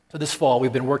So this fall,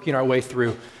 we've been working our way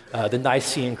through the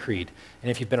Nicene Creed.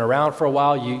 And if you've been around for a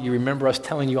while, you remember us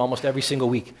telling you almost every single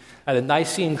week. The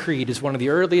Nicene Creed is one of the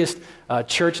earliest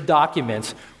church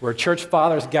documents where church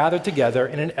fathers gathered together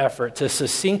in an effort to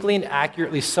succinctly and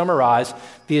accurately summarize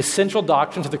the essential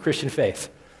doctrines of the Christian faith.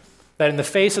 That in the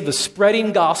face of the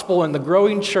spreading gospel and the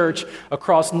growing church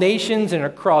across nations and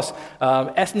across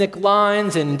ethnic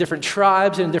lines and different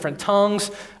tribes and different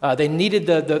tongues, they needed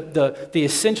the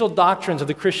essential doctrines of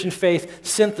the Christian faith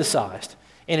synthesized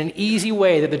in an easy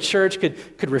way that the church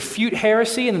could refute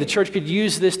heresy and the church could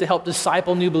use this to help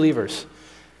disciple new believers.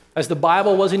 As the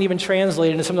Bible wasn't even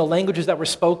translated into some of the languages that were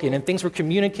spoken and things were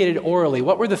communicated orally,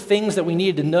 what were the things that we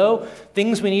needed to know,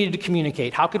 things we needed to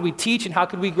communicate? How could we teach and how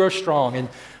could we grow strong? And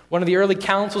one of the early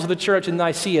councils of the church in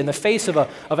Nicaea, in the face of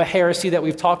a heresy that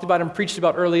we've talked about and preached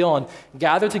about early on,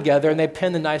 gathered together and they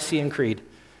penned the Nicene Creed.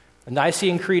 The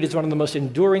Nicene Creed is one of the most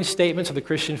enduring statements of the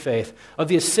Christian faith, of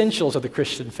the essentials of the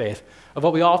Christian faith, of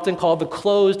what we often call the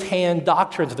closed-hand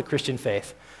doctrines of the Christian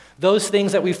faith. Those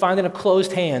things that we find in a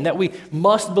closed hand, that we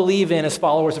must believe in as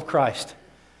followers of Christ.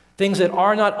 Things that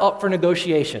are not up for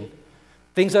negotiation.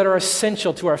 Things that are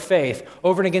essential to our faith,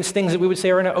 over and against things that we would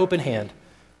say are in an open hand.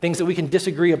 Things that we can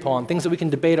disagree upon, things that we can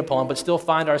debate upon, but still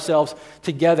find ourselves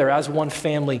together as one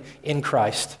family in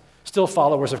Christ. Still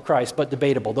followers of Christ, but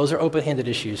debatable. Those are open-handed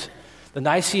issues. The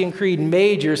Nicene Creed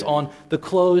majors on the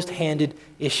closed-handed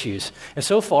issues. And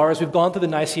so far, as we've gone through the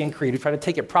Nicene Creed, we've tried to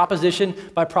take it proposition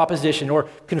by proposition or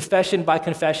confession by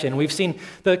confession. We've seen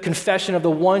the confession of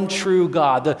the one true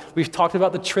God. We've talked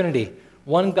about the Trinity,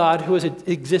 one God who has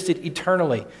existed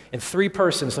eternally in three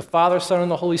persons, the Father, Son, and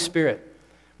the Holy Spirit.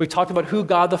 We talked about who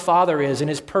God the Father is in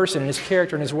his person, in his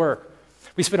character, and his work.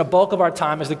 We spent a bulk of our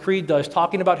time, as the Creed does,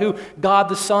 talking about who God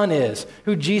the Son is,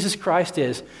 who Jesus Christ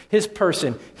is, his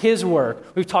person, his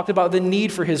work. We've talked about the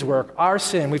need for his work, our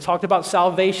sin. We've talked about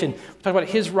salvation. We've talked about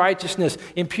his righteousness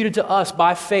imputed to us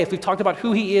by faith. We've talked about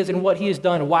who he is and what he has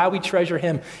done, why we treasure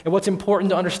him, and what's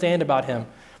important to understand about him.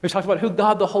 We've talked about who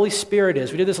God the Holy Spirit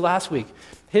is. We did this last week,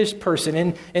 his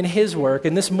person and his work.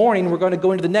 And this morning, we're going to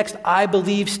go into the next I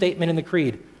believe statement in the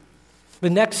Creed. The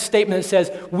next statement that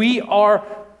says, we are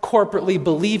corporately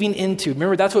believing into.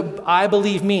 Remember, that's what I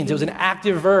believe means. It was an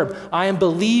active verb. I am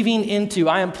believing into.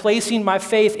 I am placing my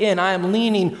faith in. I am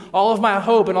leaning all of my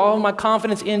hope and all of my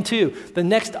confidence into. The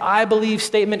next I believe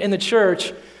statement in the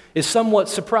church is somewhat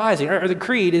surprising, or the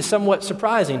Creed is somewhat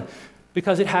surprising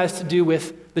because it has to do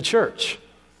with the church.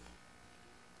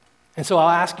 And so I'll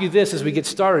ask you this as we get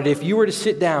started. If you were to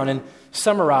sit down and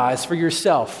summarize for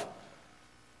yourself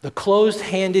the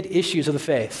closed-handed issues of the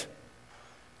faith,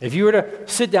 if you were to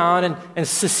sit down and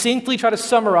succinctly try to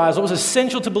summarize what was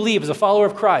essential to believe as a follower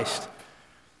of Christ,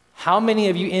 how many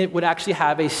of you would actually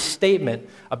have a statement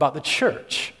about the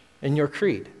church in your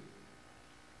creed?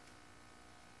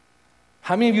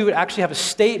 How many of you would actually have a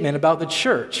statement about the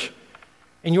church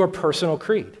in your personal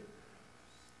creed?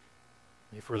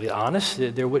 If we're really honest,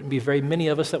 there wouldn't be very many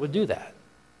of us that would do that.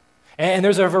 And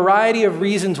there's a variety of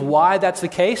reasons why that's the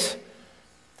case.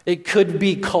 It could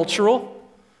be cultural.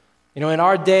 In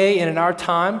our day and in our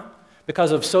time,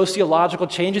 because of sociological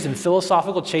changes and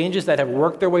philosophical changes that have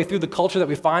worked their way through the culture that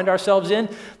we find ourselves in,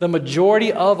 the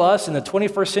majority of us in the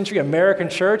 21st century American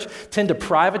church tend to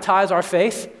privatize our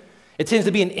faith. It tends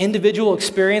to be an individual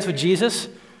experience with Jesus.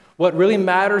 What really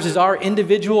matters is our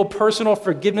individual personal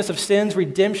forgiveness of sins,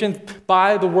 redemption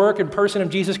by the work and person of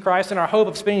Jesus Christ, and our hope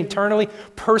of spending eternally,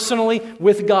 personally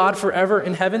with God forever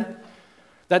in heaven.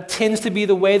 That tends to be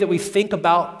the way that we think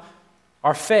about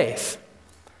our faith,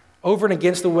 over and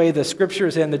against the way the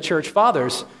scriptures and the church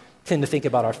fathers tend to think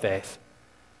about our faith.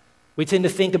 We tend to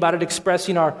think about it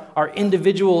expressing our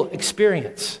individual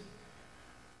experience.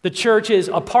 The church is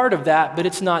a part of that, but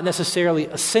it's not necessarily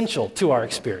essential to our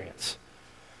experience.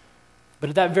 But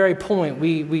at that very point,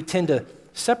 we tend to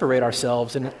separate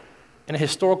ourselves in a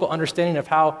historical understanding of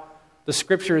how the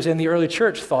scriptures and the early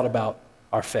church thought about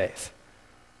our faith.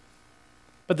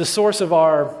 But the source of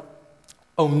our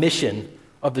omission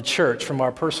of the church from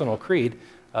our personal creed,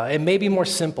 it may be more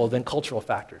simple than cultural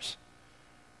factors.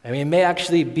 It may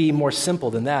actually be more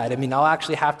simple than that. I'll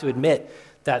actually have to admit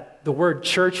that the word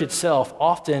church itself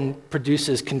often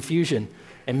produces confusion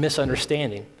and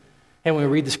misunderstanding. And when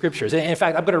we read the scriptures. And in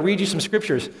fact, I'm going to read you some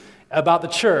scriptures about the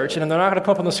church, and they're not going to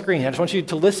come up on the screen. I just want you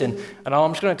to listen, and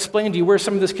I'm just going to explain to you where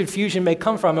some of this confusion may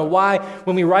come from and why,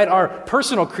 when we write our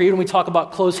personal creed, when we talk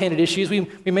about closed-handed issues, we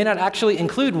may not actually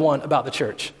include one about the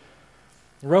church.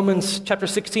 In Romans chapter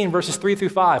 16, verses 3 through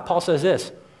 5, Paul says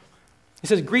this. He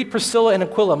says, "Greet Priscilla and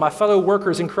Aquila, my fellow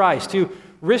workers in Christ, who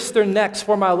risked their necks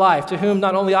for my life, to whom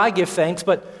not only I give thanks,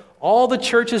 but all the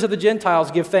churches of the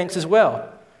Gentiles give thanks as well.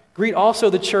 greet also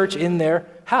the church in their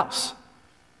house.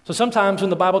 So sometimes when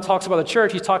the Bible talks about the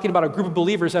church, he's talking about a group of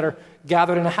believers that are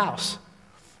gathered in a house.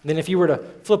 And then if you were to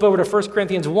flip over to 1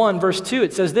 Corinthians 1, verse 2,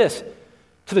 it says this,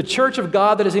 to the church of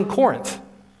God that is in Corinth,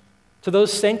 to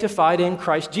those sanctified in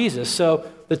Christ Jesus. So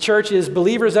the church is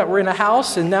believers that were in a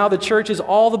house, and now the church is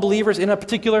all the believers in a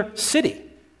particular city.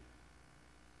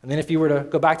 And then if you were to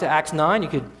go back to Acts 9, you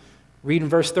could read in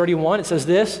verse 31, it says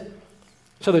this,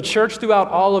 so the church throughout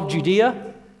all of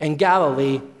Judea and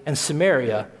Galilee and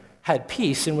Samaria had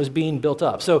peace and was being built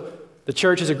up. So the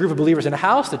church is a group of believers in a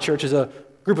house, the church is a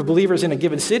group of believers in a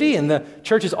given city, and the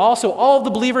church is also all of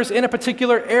the believers in a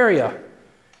particular area.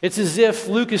 It's as if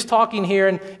Luke is talking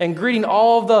here and greeting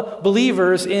all of the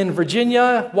believers in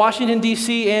Virginia, Washington,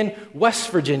 D.C., and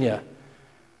West Virginia.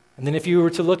 And then if you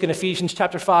were to look in Ephesians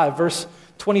chapter 5, verse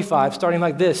 25, starting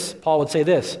like this, Paul would say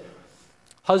this,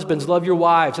 husbands, love your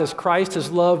wives as Christ has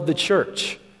loved the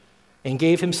church and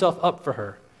gave himself up for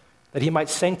her, that he might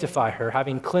sanctify her,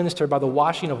 having cleansed her by the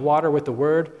washing of water with the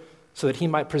word, so that he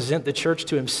might present the church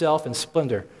to himself in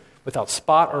splendor, without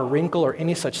spot or wrinkle or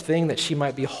any such thing, that she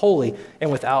might be holy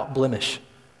and without blemish.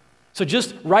 So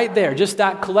just right there, just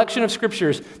that collection of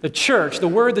scriptures, the church, the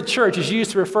word the church is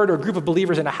used to refer to a group of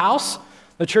believers in a house.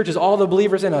 The church is all the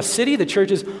believers in a city. The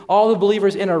church is all the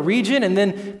believers in a region. And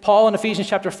then Paul in Ephesians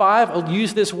chapter 5 will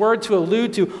use this word to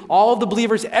allude to all of the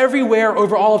believers everywhere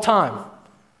over all of time.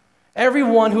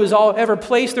 Everyone who has ever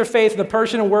placed their faith in the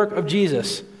person and work of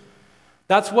Jesus.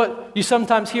 That's what you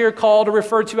sometimes hear called or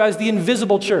referred to as the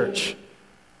invisible church,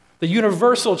 the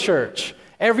universal church.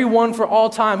 Everyone for all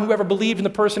time who ever believed in the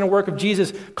person and work of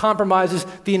Jesus compromises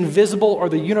the invisible or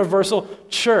the universal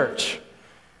church.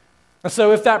 And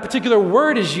so if that particular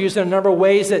word is used in a number of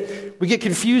ways that we get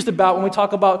confused about when we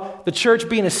talk about the church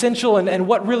being essential and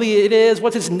what really it is,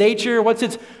 what's its nature, what's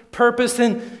its purpose,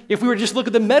 then if we were to just look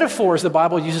at the metaphors the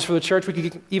Bible uses for the church, we could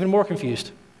get even more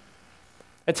confused.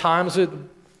 At times,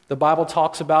 the Bible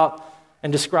talks about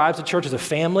and describes the church as a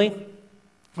family,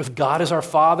 with God as our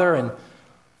Father and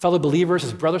fellow believers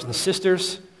as brothers and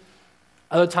sisters.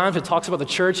 Other times it talks about the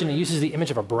church and it uses the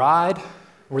image of a bride.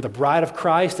 We're the bride of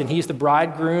Christ and he's the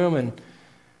bridegroom. And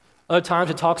other times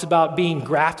it talks about being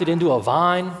grafted into a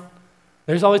vine.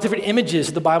 There's all these different images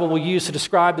that the Bible will use to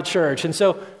describe the church. And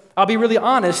so I'll be really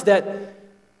honest that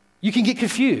you can get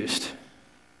confused.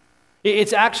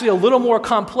 It's actually a little more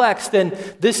complex than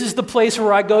this is the place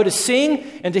where I go to sing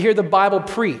and to hear the Bible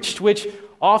preached, which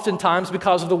oftentimes,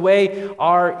 because of the way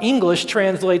our English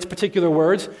translates particular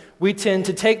words, we tend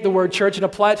to take the word church and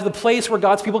apply it to the place where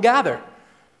God's people gather.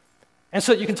 And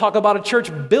so that you can talk about a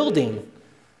church building,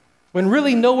 when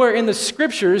really nowhere in the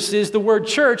scriptures is the word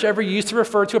church ever used to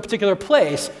refer to a particular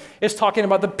place. It's talking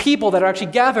about the people that are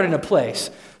actually gathered in a place.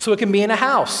 So it can be in a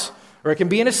house, or it can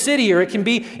be in a city, or it can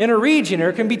be in a region, or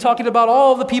it can be talking about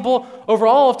all of the people over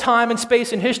all of time and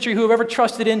space and history who have ever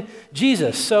trusted in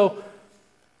Jesus. So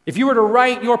if you were to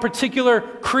write your particular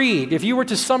creed, if you were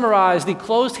to summarize the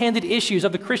closed-handed issues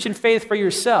of the Christian faith for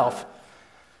yourself,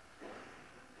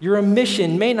 your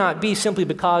omission may not be simply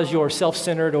because you're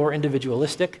self-centered or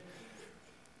individualistic.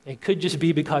 It could just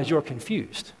be because you're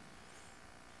confused.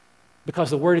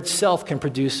 Because the word itself can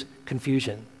produce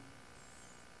confusion.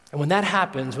 And when that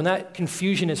happens, when that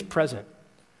confusion is present,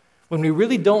 when we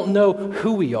really don't know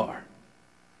who we are,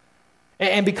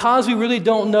 and because we really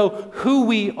don't know who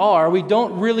we are, we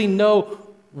don't really know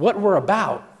what we're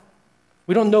about.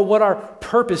 We don't know what our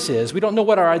purpose is. We don't know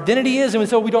what our identity is, and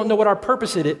so we don't know what our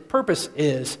purpose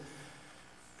is.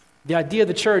 The idea of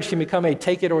the church can become a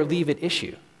take it or leave it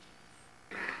issue.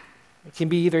 It can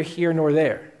be either here nor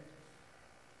there.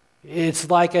 It's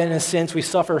like, in a sense, we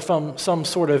suffer from some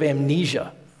sort of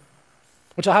amnesia,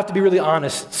 which I'll have to be really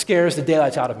honest, scares the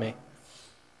daylights out of me.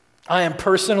 I am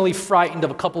personally frightened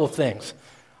of a couple of things.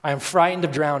 I am frightened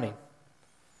of drowning.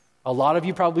 A lot of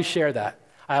you probably share that.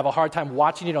 I have a hard time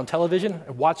watching it on television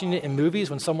and watching it in movies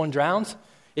when someone drowns.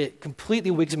 It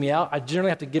completely wigs me out. I generally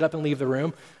have to get up and leave the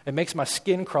room. It makes my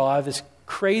skin crawl. I have this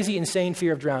crazy, insane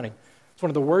fear of drowning. It's one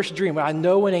of the worst dreams. I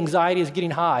know when anxiety is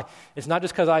getting high. It's not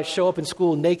just because I show up in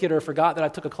school naked or forgot that I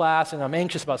took a class and I'm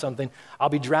anxious about something. I'll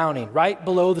be drowning right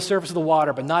below the surface of the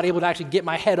water, but not able to actually get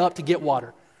my head up to get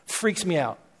water. Freaks me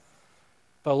out.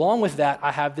 But along with that,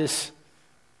 I have this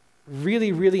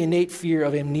really, really innate fear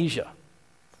of amnesia.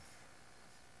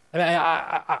 I mean,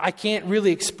 I can't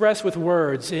really express with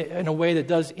words in a way that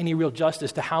does any real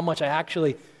justice to how much I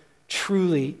actually,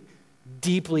 truly,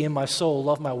 deeply in my soul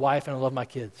love my wife and I love my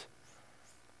kids.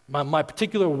 My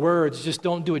particular words just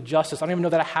don't do it justice. I don't even know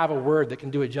that I have a word that can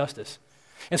do it justice.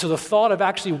 And so the thought of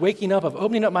actually waking up, of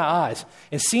opening up my eyes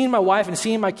and seeing my wife and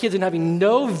seeing my kids and having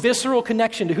no visceral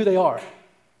connection to who they are,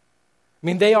 I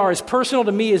mean, they are as personal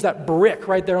to me as that brick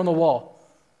right there on the wall.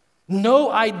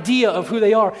 No idea of who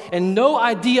they are and no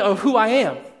idea of who I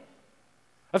am.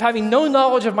 Of having no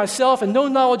knowledge of myself and no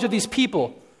knowledge of these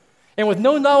people. And with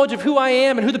no knowledge of who I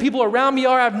am and who the people around me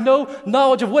are, I have no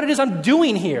knowledge of what it is I'm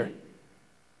doing here.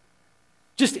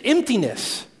 Just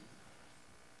emptiness.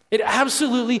 It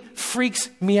absolutely freaks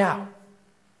me out.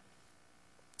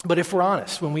 But if we're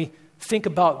honest, when we think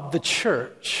about the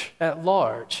church at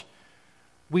large,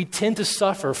 we tend to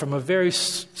suffer from a very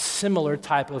similar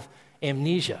type of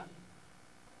amnesia.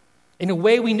 In a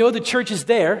way, we know the church is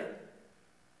there.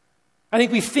 I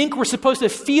think we're supposed to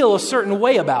feel a certain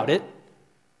way about it.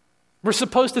 We're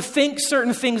supposed to think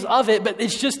certain things of it, but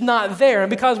it's just not there. And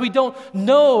because we don't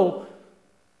know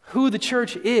who the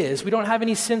church is, we don't have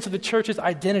any sense of the church's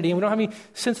identity, and we don't have any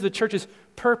sense of the church's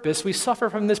purpose, we suffer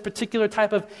from this particular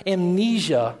type of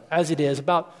amnesia, as it is,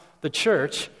 about the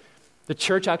church. The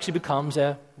church actually becomes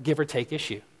a give or take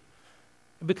issue.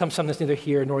 It becomes something that's neither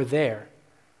here nor there.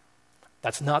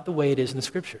 That's not the way it is in the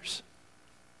Scriptures.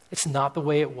 It's not the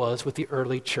way it was with the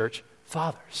early church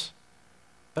fathers.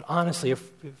 But honestly,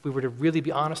 if we were to really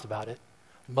be honest about it,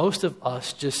 most of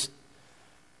us just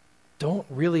don't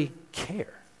really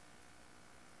care.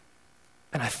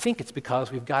 And I think it's because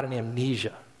we've got an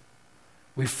amnesia.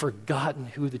 We've forgotten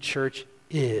who the church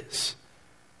is.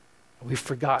 We've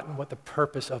forgotten what the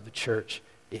purpose of the church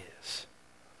is.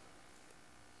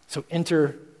 So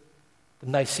enter the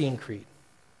Nicene Creed.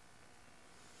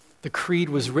 The creed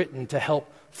was written to help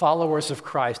followers of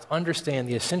Christ understand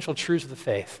the essential truths of the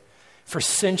faith. For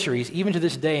centuries, even to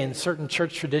this day in certain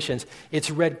church traditions, it's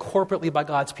read corporately by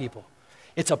God's people.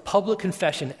 It's a public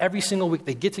confession. Every single week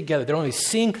they get together. They don't only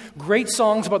sing great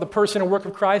songs about the person and work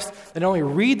of Christ. They don't only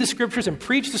read the Scriptures and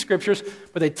preach the Scriptures,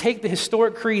 but they take the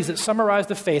historic creeds that summarize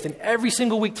the faith, and every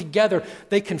single week together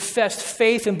they confessed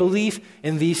faith and belief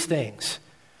in these things.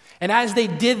 And as they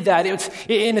did that,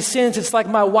 in a sense, it's like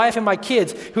my wife and my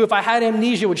kids, who, if I had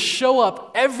amnesia, would show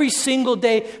up every single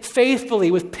day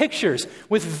faithfully with pictures,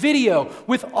 with video,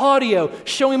 with audio,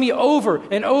 showing me over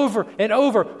and over and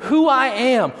over who I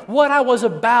am, what I was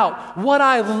about, what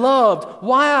I loved,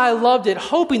 why I loved it,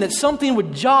 hoping that something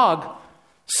would jog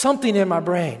something in my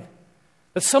brain,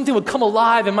 that something would come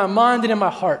alive in my mind and in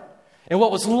my heart. And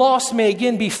what was lost may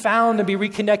again be found and be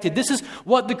reconnected. This is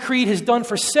what the creed has done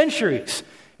for centuries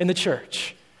in the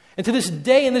church. And to this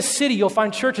day in this city, you'll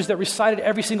find churches that recite it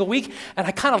every single week, and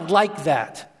I kind of like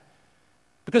that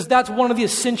because that's one of the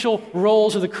essential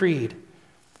roles of the creed.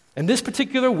 And this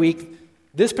particular week,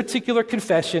 this particular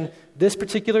confession, this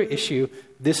particular issue,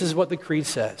 this is what the creed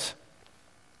says.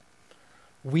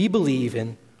 We believe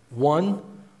in one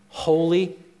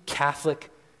holy, Catholic,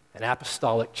 and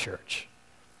apostolic church.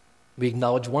 We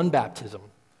acknowledge one baptism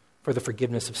for the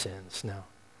forgiveness of sins. Now,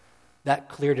 that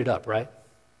cleared it up, right?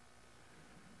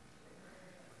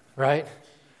 Right?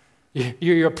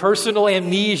 Your personal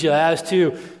amnesia as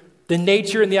to the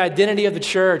nature and the identity of the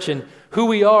church and who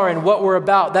we are and what we're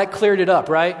about, that cleared it up,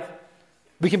 right?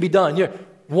 We can be done. You're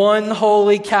one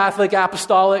holy Catholic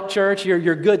apostolic church,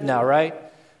 you're good now, right?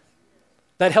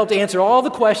 That helped answer all the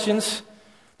questions.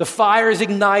 The fire is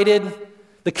ignited.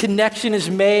 The connection is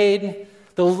made.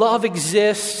 The love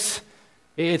exists.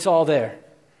 It's all there.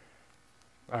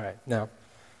 All right, now,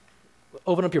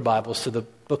 open up your Bibles to the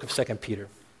book of 2 Peter.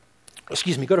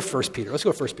 Go to 1 Peter. Let's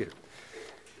go to 1 Peter.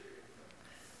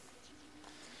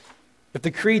 If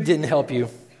the creed didn't help you,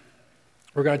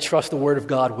 we're going to trust the Word of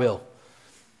God will.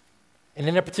 And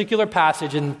in a particular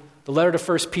passage in the letter to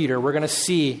 1 Peter, we're going to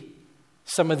see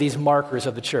some of these markers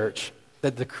of the church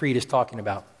that the creed is talking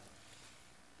about.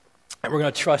 And we're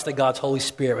going to trust that God's Holy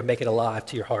Spirit would make it alive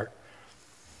to your heart.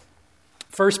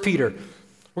 1 Peter.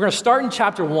 We're going to start in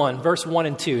chapter 1, verse 1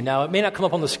 and 2. Now, it may not come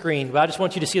up on the screen, but I just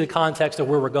want you to see the context of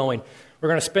where we're going. We're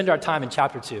going to spend our time in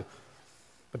chapter 2.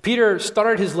 But Peter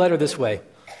started his letter this way.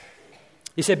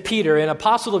 He said, Peter, an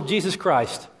apostle of Jesus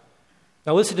Christ.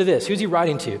 Now listen to this. Who's he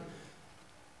writing to?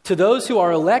 To those who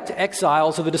are elect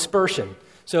exiles of the dispersion.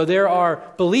 So there are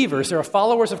believers, there are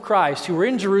followers of Christ who were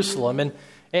in Jerusalem,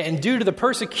 and due to the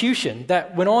persecution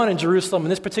that went on in Jerusalem in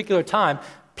this particular time,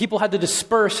 people had to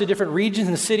disperse to different regions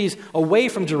and cities away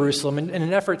from Jerusalem in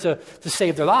an effort to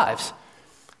save their lives.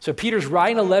 So Peter's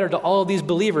writing a letter to all of these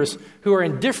believers who are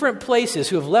in different places,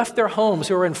 who have left their homes,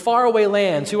 who are in faraway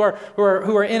lands, who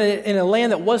are in a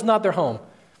land that was not their home.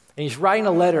 And he's writing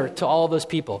a letter to all of those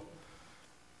people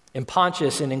in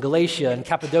Pontus and in Galatia and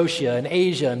Cappadocia and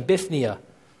Asia and Bithynia,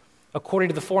 according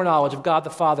to the foreknowledge of God the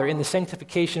Father in the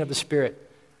sanctification of the Spirit,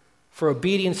 for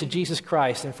obedience to Jesus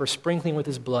Christ and for sprinkling with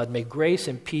his blood, may grace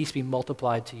and peace be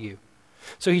multiplied to you.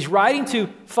 So he's writing to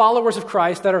followers of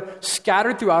Christ that are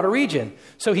scattered throughout a region.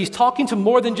 So he's talking to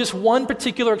more than just one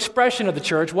particular expression of the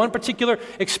church, one particular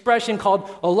expression called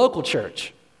a local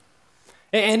church.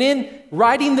 And in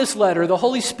writing this letter, the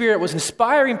Holy Spirit was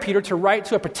inspiring Peter to write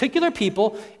to a particular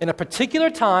people in a particular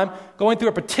time, going through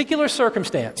a particular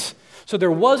circumstance. So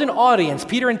there was an audience.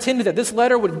 Peter intended that this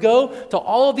letter would go to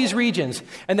all of these regions,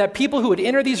 and that people who would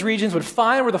enter these regions would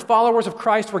find where the followers of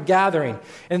Christ were gathering,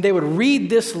 and they would read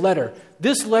this letter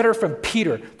from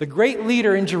Peter, the great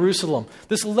leader in Jerusalem,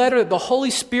 this letter that the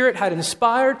Holy Spirit had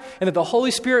inspired and that the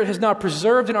Holy Spirit has now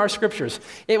preserved in our scriptures.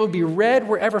 It would be read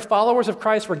wherever followers of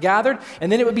Christ were gathered,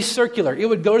 and then it would be circular. It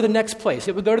would go to the next place.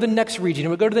 It would go to the next region. It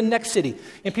would go to the next city,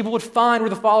 and people would find where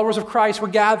the followers of Christ were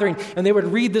gathering, and they would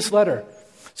read this letter.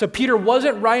 So Peter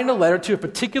wasn't writing a letter to a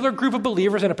particular group of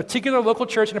believers in a particular local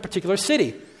church in a particular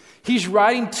city. He's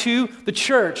writing to the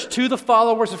church, to the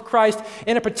followers of Christ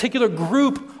in a particular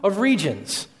group of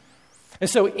regions. And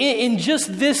so in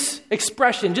just this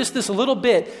expression, just this little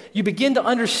bit, you begin to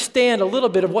understand a little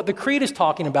bit of what the Creed is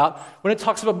talking about when it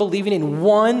talks about believing in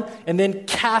one and then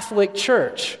Catholic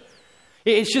church.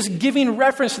 It's just giving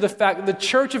reference to the fact that the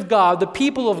church of God, the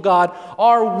people of God,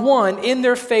 are one in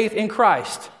their faith in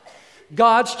Christ.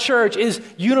 God's church is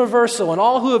universal, and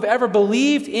all who have ever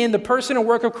believed in the person and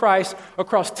work of Christ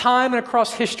across time and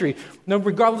across history,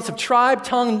 regardless of tribe,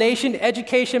 tongue, nation,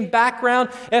 education, background,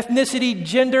 ethnicity,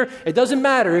 gender, it doesn't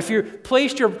matter. If you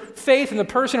placed your faith in the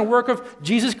person and work of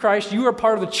Jesus Christ, you are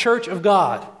part of the church of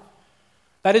God.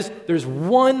 That is, there's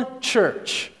one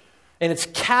church, and it's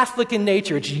Catholic in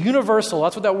nature. It's universal.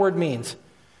 That's what that word means.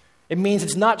 It means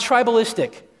it's not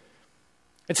tribalistic.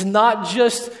 It's not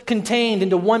just contained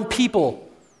into one people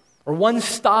or one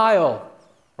style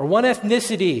or one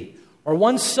ethnicity or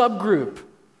one subgroup.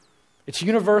 It's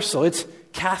universal. It's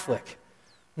Catholic.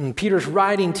 And Peter's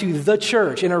writing to the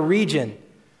church in a region.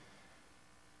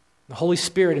 The Holy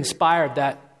Spirit inspired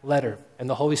that letter, and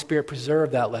the Holy Spirit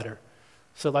preserved that letter.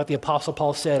 So like the Apostle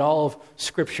Paul said, all of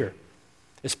Scripture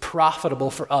is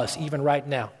profitable for us, even right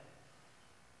now,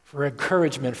 for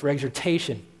encouragement, for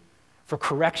exhortation, for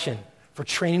correction, for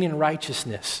training in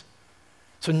righteousness.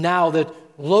 So now the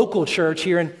local church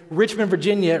here in Richmond,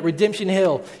 Virginia at Redemption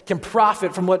Hill can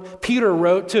profit from what Peter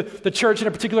wrote to the church in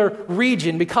a particular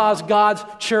region because God's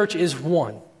church is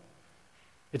one.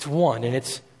 It's one, and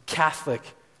it's Catholic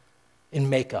in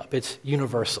makeup. It's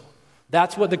universal.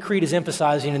 That's what the Creed is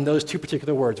emphasizing in those two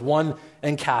particular words, one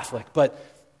and Catholic. But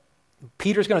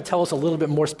Peter's going to tell us a little bit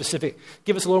more specific,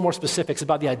 give us a little more specifics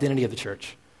about the identity of the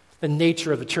church, the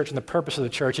nature of the church and the purpose of the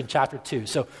church in chapter 2.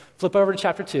 So flip over to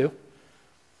chapter 2.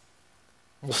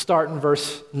 We'll start in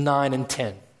verse 9 and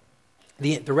 10.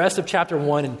 The rest of chapter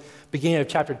 1 and beginning of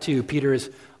chapter 2, Peter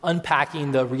is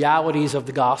unpacking the realities of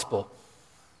the gospel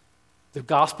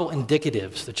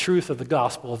indicatives, the truth of the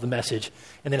gospel, of the message,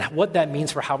 and then what that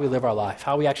means for how we live our life,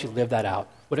 how we actually live that out,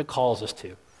 what it calls us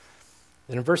to.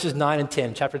 Then in verses 9 and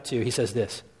 10, chapter 2, he says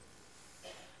this: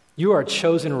 "You are a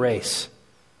chosen race,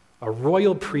 a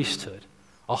royal priesthood,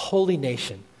 a holy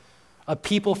nation, a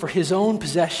people for his own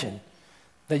possession,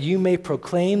 that you may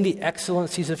proclaim the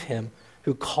excellencies of him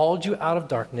who called you out of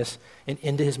darkness and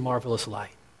into his marvelous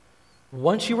light.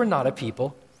 Once you were not a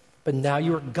people, but now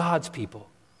you are God's people.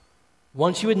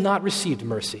 Once you had not received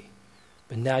mercy,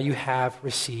 but now you have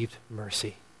received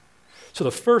mercy." So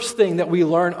the first thing that we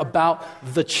learn about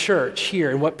the church here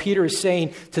and what Peter is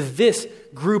saying to this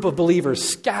group of believers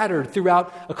scattered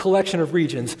throughout a collection of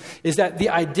regions is that the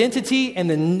identity and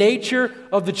the nature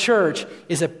of the church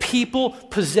is a people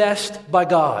possessed by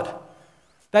God.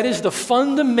 That is the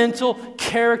fundamental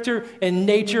character and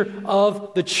nature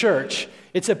of the church.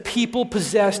 It's a people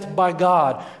possessed by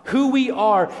God. Who we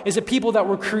are is a people that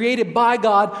were created by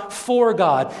God for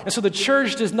God. And so the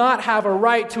church does not have a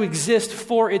right to exist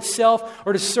for itself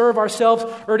or to serve ourselves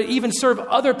or to even serve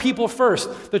other people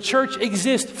first. The church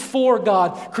exists for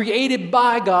God, created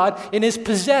by God, and is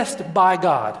possessed by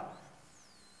God.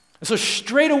 And so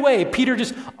straight away, Peter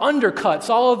just undercuts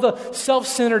all of the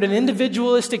self-centered and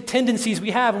individualistic tendencies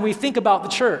we have when we think about the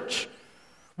church.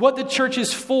 What the church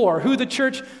is for, who the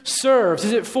church serves.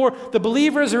 Is it for the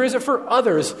believers or is it for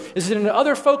others? Is it an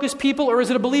other-focused people or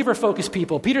is it a believer-focused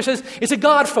people? Peter says it's a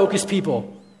God-focused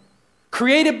people,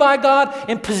 created by God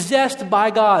and possessed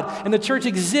by God. And the church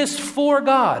exists for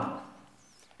God.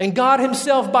 And God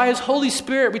himself, by his Holy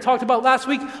Spirit, we talked about last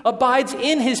week, abides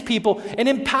in his people and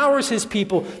empowers his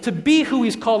people to be who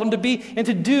he's called them to be and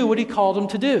to do what he called them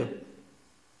to do.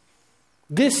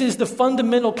 This is the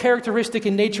fundamental characteristic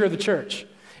and nature of the church.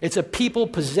 It's a people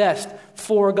possessed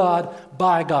for God,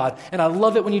 by God. And I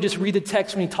love it when you just read the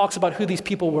text when he talks about who these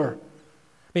people were.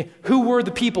 I mean, who were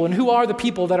the people and who are the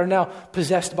people that are now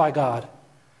possessed by God?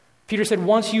 Peter said,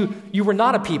 once you were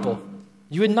not a people.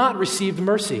 You had not received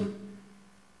mercy.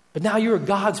 But now you are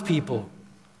God's people.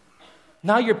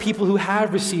 Now you're people who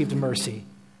have received mercy.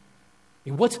 I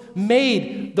mean, what's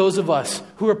made those of us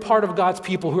who are part of God's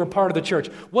people, who are part of the church?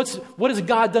 What has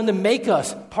God done to make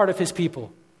us part of his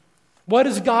people? What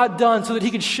has God done so that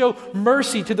he could show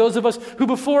mercy to those of us who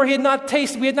before we had not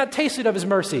tasted of his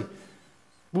mercy?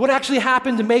 What actually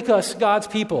happened to make us God's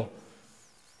people?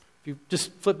 If you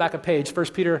just flip back a page, 1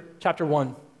 Peter chapter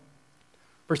 1,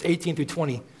 verse 18 through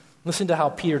 20. Listen to how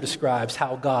Peter describes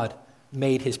how God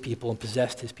made his people and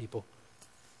possessed his people.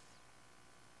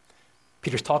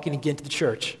 Peter's talking again to the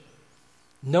church.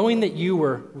 Knowing that you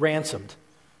were ransomed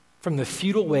from the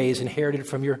futile ways inherited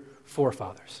from your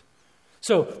forefathers.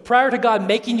 So prior to God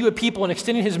making you a people and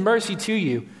extending his mercy to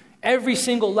you, every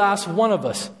single last one of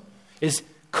us is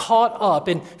caught up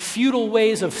in futile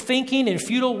ways of thinking and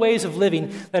futile ways of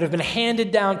living that have been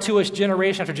handed down to us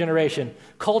generation after generation,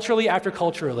 culturally after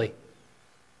culturally.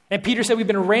 And Peter said we've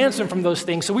been ransomed from those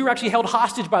things, so we were actually held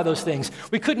hostage by those things.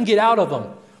 We couldn't get out of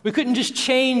them. We couldn't just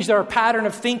change our pattern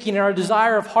of thinking and our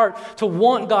desire of heart to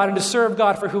want God and to serve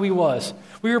God for who he was.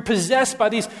 We were possessed by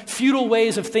these futile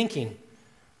ways of thinking.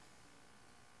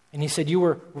 And he said you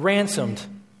were ransomed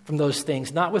from those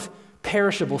things, not with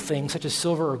perishable things such as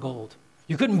silver or gold.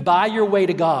 You couldn't buy your way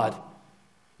to God.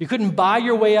 You couldn't buy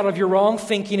your way out of your wrong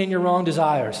thinking and your wrong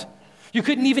desires. You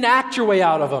couldn't even act your way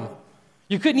out of them.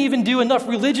 You couldn't even do enough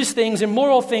religious things and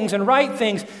moral things and right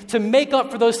things to make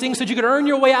up for those things so that you could earn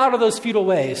your way out of those futile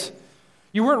ways.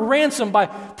 You weren't ransomed by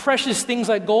precious things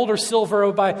like gold or silver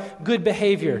or by good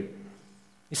behavior.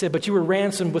 He said, but you were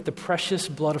ransomed with the precious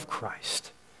blood of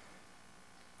Christ,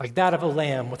 like that of a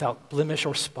lamb without blemish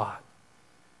or spot.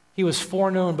 He was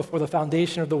foreknown before the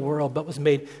foundation of the world, but was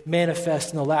made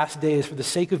manifest in the last days for the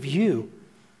sake of you,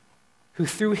 who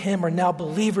through him are now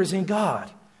believers in God.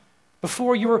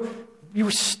 Before you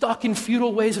were stuck in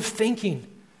futile ways of thinking,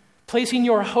 placing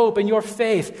your hope and your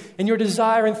faith and your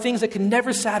desire in things that can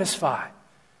never satisfy. He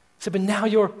said, but now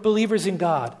you're believers in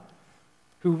God,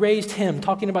 who raised him,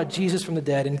 talking about Jesus from the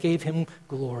dead, and gave him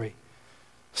glory,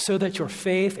 so that your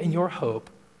faith and your hope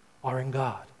are in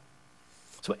God.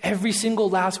 So every single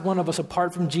last one of us,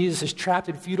 apart from Jesus, is trapped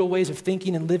in futile ways of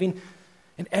thinking and living.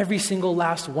 And every single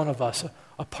last one of us,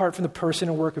 apart from the person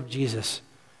and work of Jesus,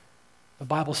 the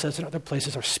Bible says in other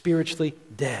places, are spiritually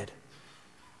dead.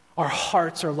 Our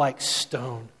hearts are like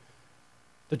stone.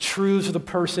 The truths of the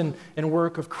person and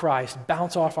work of Christ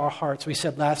bounce off our hearts, we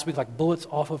said last week, like bullets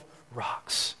off of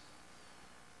rocks.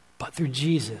 But through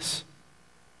Jesus,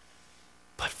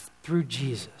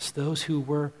 those who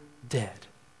were dead,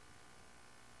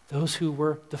 those who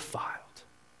were defiled,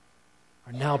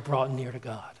 are now brought near to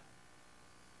God,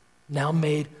 now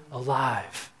made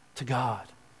alive to God,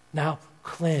 now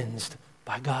cleansed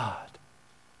by God,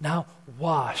 now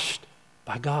washed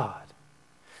by God.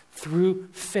 Through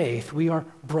faith, we are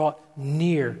brought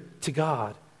near to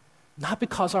God, not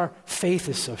because our faith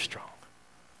is so strong.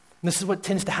 And this is what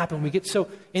tends to happen. We get so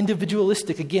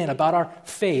individualistic again about our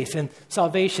faith and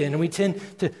salvation, and we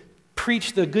tend to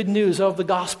preach the good news of the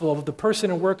gospel, of the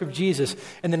person and work of Jesus,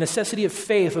 and the necessity of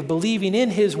faith, of believing in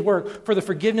his work for the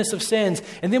forgiveness of sins.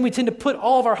 And then we tend to put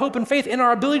all of our hope and faith in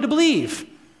our ability to believe.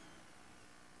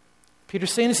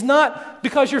 Peter's saying it's not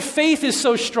because your faith is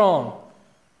so strong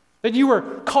that you were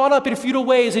caught up in futile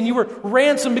ways and you were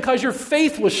ransomed because your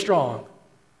faith was strong.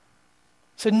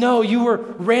 He said, no, you were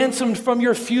ransomed from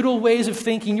your futile ways of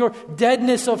thinking, your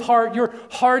deadness of heart, your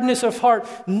hardness of heart,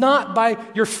 not by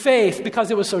your faith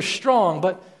because it was so strong,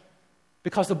 but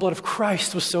because the blood of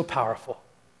Christ was so powerful.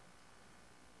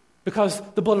 Because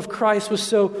the blood of Christ was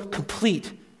so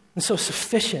complete and so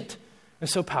sufficient and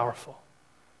so powerful.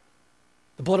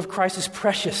 The blood of Christ is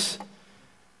precious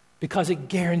because it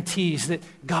guarantees that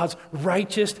God's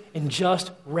righteous and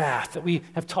just wrath that we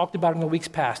have talked about in the weeks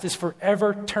past is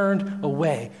forever turned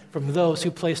away from those who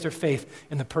place their faith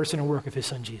in the person and work of his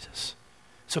son Jesus.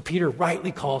 So Peter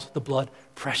rightly calls the blood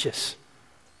precious.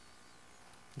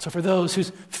 And so for those whose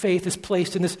faith is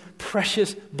placed in this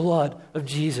precious blood of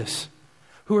Jesus,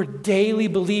 who are daily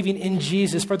believing in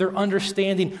Jesus for their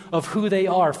understanding of who they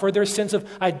are, for their sense of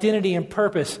identity and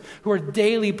purpose, who are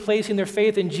daily placing their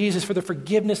faith in Jesus for the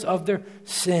forgiveness of their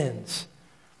sins.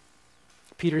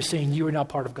 Peter is saying you are now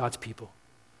part of God's people.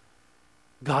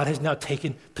 God has now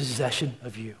taken possession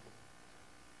of you.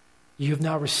 You have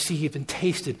now received and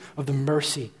tasted of the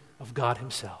mercy of God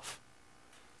himself.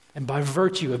 And by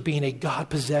virtue of being a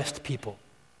God-possessed people,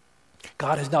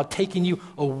 God has now taken you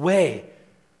away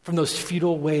from those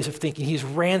futile ways of thinking. He's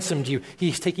ransomed you.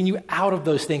 He's taken you out of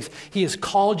those things. He has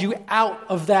called you out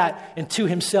of that and to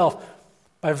himself.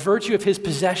 By virtue of his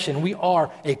possession, we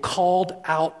are a called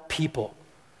out people.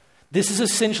 This is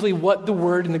essentially what the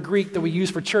word in the Greek that we use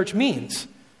for church means.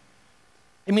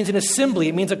 It means an assembly.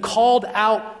 It means a called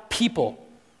out people,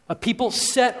 a people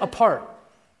set apart.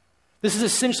 This is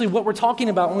essentially what we're talking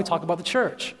about when we talk about the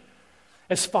church.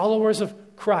 As followers of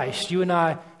Christ, you and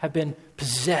I have been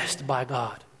possessed by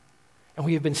God. And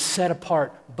we have been set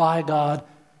apart by God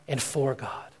and for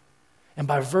God. And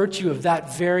by virtue of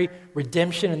that very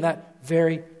redemption and that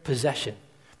very possession,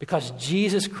 because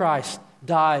Jesus Christ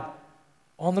died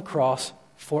on the cross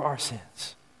for our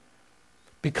sins.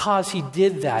 Because he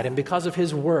did that and because of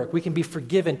his work, we can be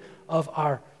forgiven of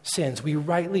our sins. We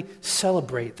rightly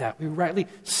celebrate that. We rightly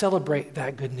celebrate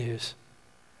that good news.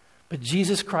 But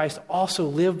Jesus Christ also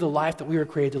lived the life that we were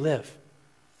created to live.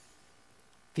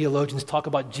 Theologians talk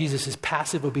about Jesus'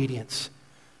 passive obedience.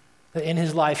 That in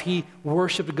his life, he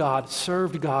worshiped God,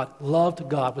 served God, loved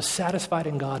God, was satisfied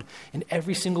in God in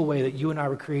every single way that you and I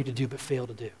were created to do but fail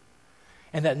to do.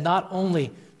 And that not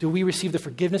only do we receive the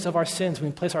forgiveness of our sins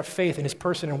when we place our faith in his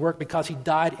person and work because he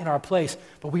died in our place,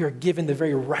 but we are given the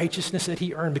very righteousness that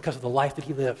he earned because of the life that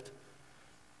he lived.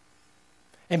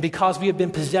 And because we have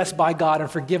been possessed by God and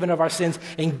forgiven of our sins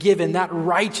and given that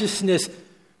righteousness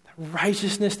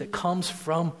that comes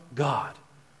from God.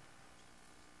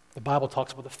 The Bible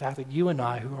talks about the fact that you and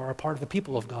I, who are a part of the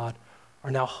people of God,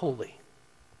 are now holy.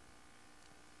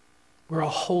 We're a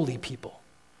holy people,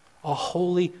 a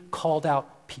holy, called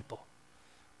out people.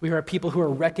 We are a people who are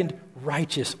reckoned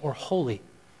righteous or holy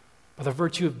by the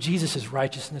virtue of Jesus'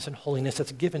 righteousness and holiness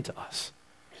that's given to us.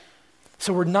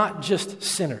 So we're not just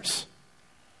sinners.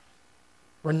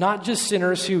 We're not just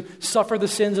sinners who suffer the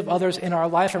sins of others in our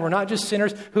life, and we're not just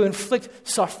sinners who inflict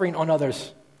suffering on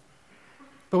others.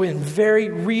 But in very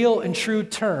real and true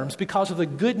terms, because of the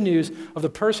good news of the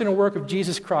person and work of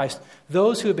Jesus Christ,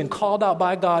 those who have been called out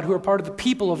by God, who are part of the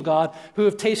people of God, who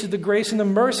have tasted the grace and the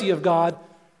mercy of God,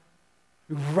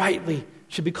 who rightly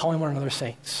should be calling one another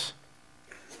saints.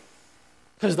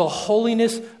 Because the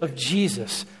holiness of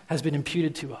Jesus has been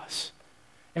imputed to us.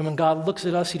 And when God looks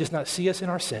at us, he does not see us in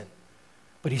our sin,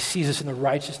 but he sees us in the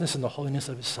righteousness and the holiness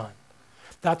of his Son.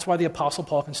 That's why the Apostle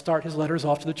Paul can start his letters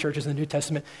off to the churches in the New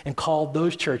Testament and call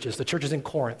those churches, the churches in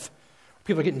Corinth, where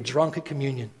people are getting drunk at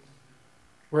communion,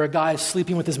 where a guy is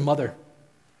sleeping with his mother,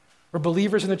 where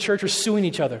believers in the church are suing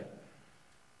each other.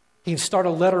 He can start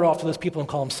a letter off to those people and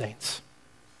call them saints.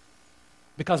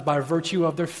 Because by virtue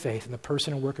of their faith in the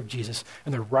person and work of Jesus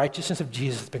and the righteousness of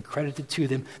Jesus that's been credited to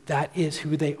them, that is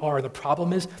who they are. And the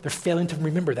problem is they're failing to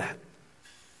remember that.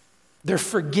 They're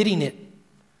forgetting it.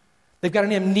 They've got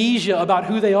an amnesia about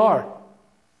who they are.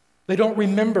 They don't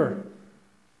remember.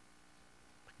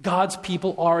 God's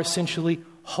people are essentially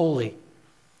holy.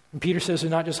 And Peter says they're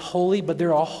not just holy, but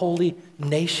they're a holy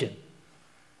nation.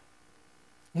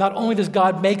 Not only does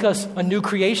God make us a new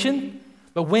creation,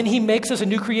 but when he makes us a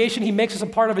new creation, he makes us a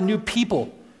part of a new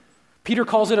people. Peter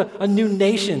calls it a new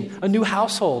nation, a new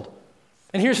household.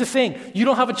 And here's the thing, you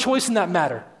don't have a choice in that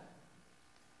matter.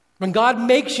 When God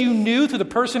makes you new through the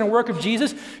person and work of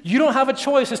Jesus, you don't have a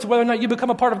choice as to whether or not you become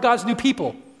a part of God's new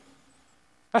people.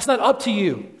 That's not up to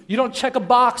you. You don't check a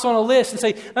box on a list and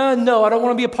say, no, I don't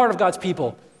want to be a part of God's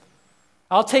people.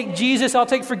 I'll take Jesus, I'll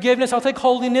take forgiveness, I'll take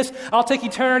holiness, I'll take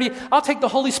eternity, I'll take the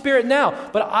Holy Spirit now,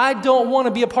 but I don't want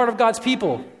to be a part of God's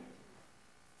people.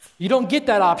 You don't get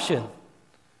that option.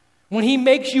 When he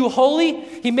makes you holy,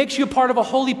 he makes you a part of a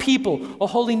holy people, a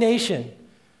holy nation.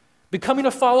 Becoming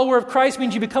a follower of Christ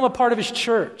means you become a part of his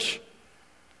church.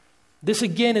 This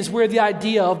again is where the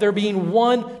idea of there being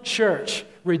one church,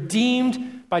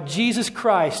 redeemed by Jesus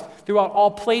Christ throughout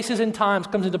all places and times,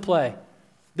 comes into play.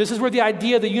 This is where the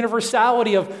idea of the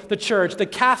universality of the church, the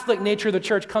Catholic nature of the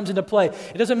church comes into play.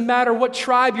 It doesn't matter what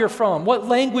tribe you're from, what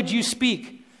language you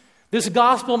speak. This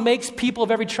gospel makes people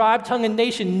of every tribe, tongue, and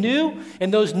nation new,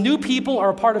 and those new people are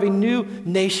a part of a new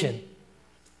nation.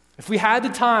 If we had the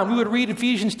time, we would read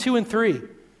Ephesians 2 and 3,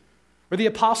 where the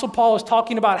Apostle Paul is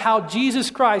talking about how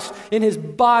Jesus Christ in his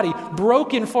body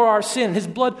broken for our sin, his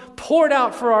blood poured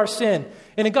out for our sin,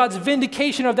 and in God's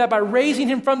vindication of that by raising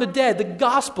him from the dead, the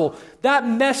gospel, that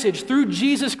message through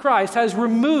Jesus Christ has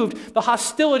removed the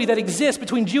hostility that exists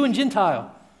between Jew and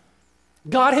Gentile.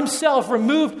 God himself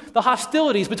removed the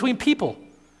hostilities between people,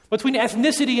 between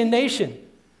ethnicity and nation.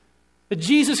 That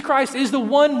Jesus Christ is the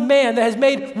one man that has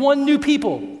made one new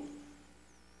people.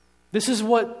 This is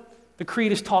what the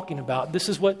creed is talking about. This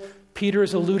is what Peter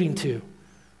is alluding to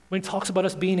when he talks about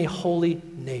us being a holy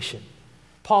nation.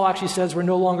 Paul actually says we're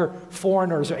no longer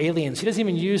foreigners or aliens. He doesn't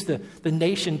even use the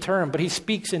nation term, but he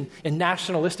speaks in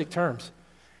nationalistic terms.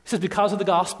 He says because of the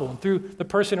gospel and through the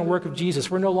person and work of Jesus,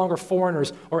 we're no longer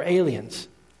foreigners or aliens.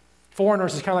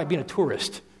 Foreigners is kind of like being a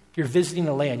tourist. If you're visiting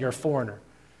a land, you're a foreigner.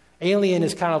 Alien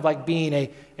is kind of like being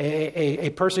a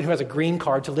person who has a green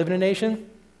card to live in a nation.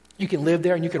 You can live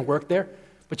there and you can work there,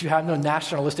 but you have no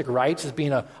nationalistic rights as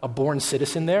being a born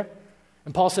citizen there.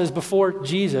 And Paul says before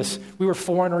Jesus, we were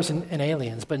foreigners and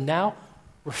aliens, but now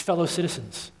we're fellow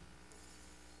citizens.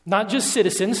 Not just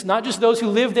citizens, not just those who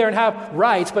live there and have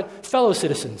rights, but fellow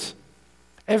citizens.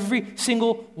 Every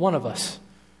single one of us.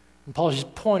 And Paul is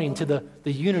just pointing to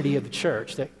the unity of the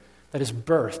church that is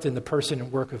birthed in the person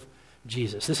and work of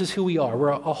Jesus. This is who we are. We're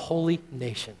a holy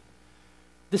nation.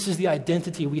 This is the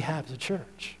identity we have as a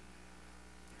church.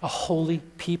 A holy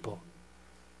people.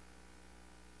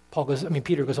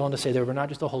 Peter goes on to say that we're not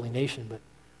just a holy nation, but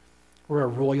we're a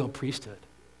royal priesthood.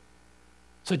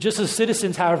 So just as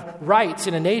citizens have rights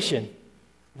in a nation,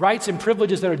 rights and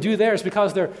privileges that are due theirs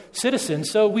because they're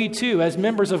citizens, so we too, as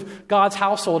members of God's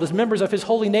household, as members of his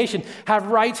holy nation, have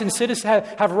rights and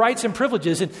have rights and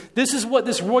privileges. And this is what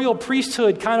this royal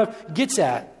priesthood kind of gets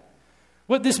at.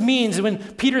 What this means when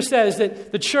Peter says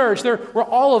that the church, we're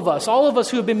all of us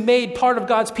who have been made part of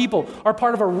God's people are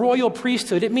part of a royal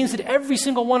priesthood. It means that every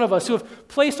single one of us who have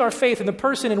placed our faith in the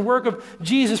person and work of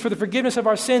Jesus for the forgiveness of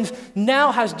our sins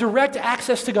now has direct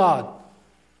access to God.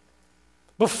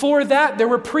 Before that, there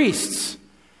were priests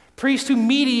who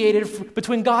mediated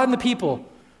between God and the people,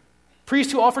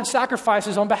 priests who offered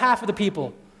sacrifices on behalf of the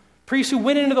people, priests who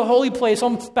went into the holy place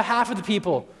on behalf of the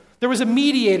people. There was a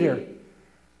mediator.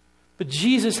 But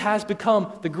Jesus has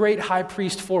become the great high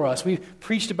priest for us. We've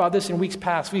preached about this in weeks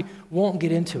past. We won't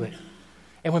get into it.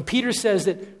 And when Peter says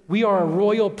that we are a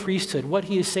royal priesthood, what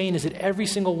he is saying is that every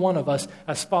single one of us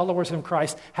as followers of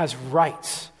Christ has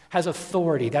rights, has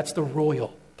authority. That's the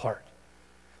royal part.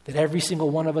 That every single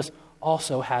one of us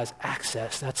also has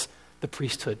access. That's the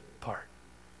priesthood part.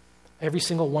 Every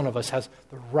single one of us has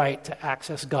the right to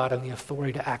access God and the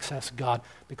authority to access God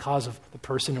because of the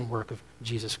person and work of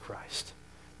Jesus Christ.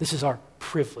 This is our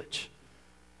privilege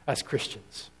as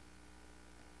Christians.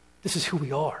 This is who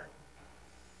we are.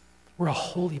 We're a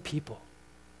holy people.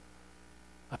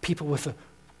 A people with the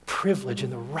privilege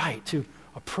and the right to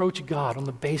approach God on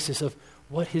the basis of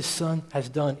what his Son has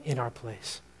done in our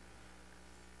place.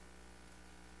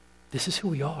 This is who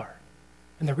we are.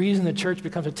 And the reason the church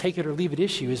becomes a take it or leave it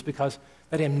issue is because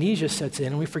that amnesia sets in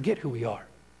and we forget who we are.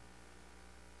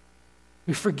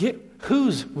 We forget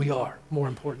whose we are, more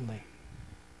importantly.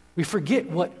 We forget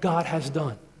what God has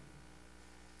done.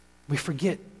 We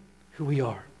forget who we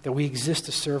are, that we exist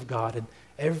to serve God, and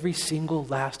every single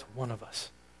last one of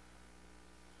us,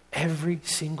 every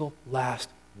single last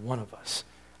one of us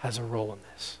has a role in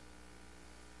this.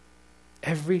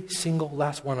 Every single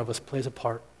last one of us plays a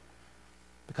part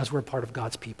because we're a part of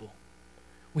God's people.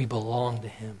 We belong to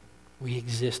him. We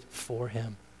exist for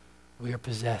him. We are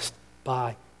possessed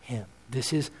by him.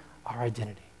 This is our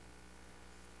identity.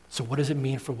 So what does it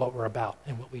mean for what we're about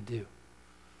and what we do?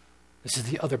 This is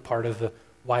the other part of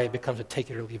why it becomes a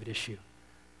take it or leave it issue.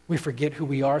 We forget who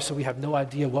we are, so we have no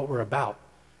idea what we're about.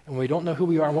 And when we don't know who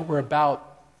we are and what we're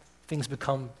about, things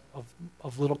become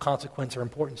of little consequence or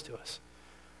importance to us.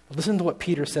 But listen to what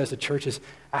Peter says the church is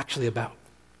actually about.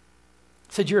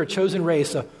 He said, you're a chosen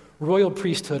race, a royal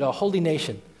priesthood, a holy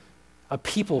nation, a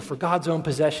people for God's own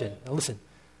possession. Now listen,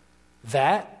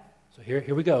 so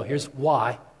here we go. Here's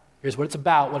why. Here's what it's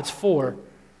about, what it's for.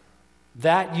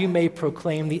 That you may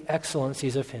proclaim the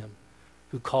excellencies of him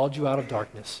who called you out of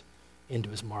darkness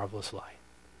into his marvelous light.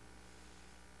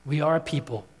 We are a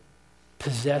people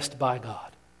possessed by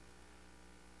God,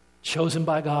 chosen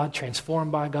by God,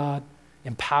 transformed by God,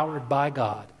 empowered by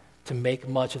God to make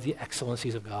much of the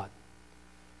excellencies of God.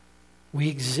 We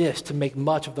exist to make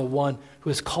much of the one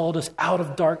who has called us out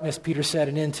of darkness, Peter said,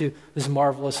 and into this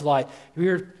marvelous light.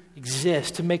 We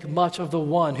exist to make much of the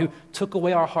one who took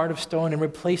away our heart of stone and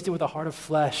replaced it with a heart of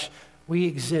flesh. We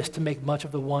exist to make much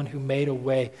of the one who made a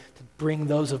way to bring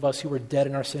those of us who were dead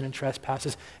in our sin and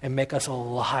trespasses and make us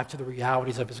alive to the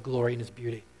realities of his glory and his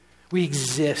beauty. We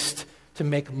exist to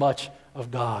make much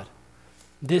of God.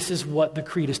 This is what the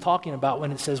Creed is talking about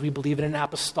when it says we believe in an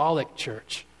apostolic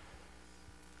church.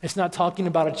 It's not talking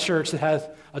about a church that has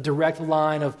a direct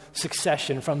line of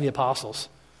succession from the apostles.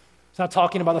 It's not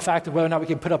talking about the fact of whether or not we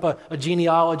can put up a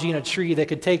genealogy and a tree that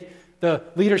could take the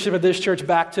leadership of this church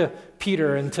back to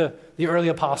Peter and to the early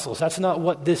apostles. That's not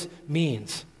what this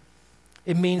means.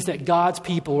 It means that God's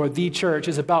people, or the church,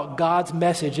 is about God's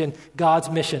message and God's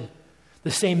mission.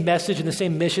 The same message and the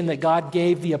same mission that God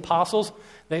gave the apostles,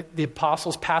 that the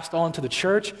apostles passed on to the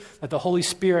church, that the Holy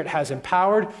Spirit has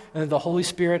empowered, and that the Holy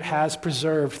Spirit has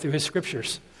preserved through his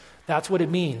scriptures. That's what it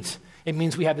means. It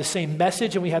means we have the same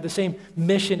message and we have the same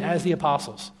mission as the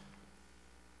apostles.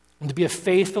 And to be a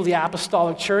faithfully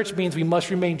apostolic church means we must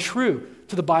remain true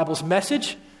to the Bible's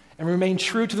message and remain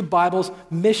true to the Bible's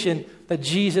mission that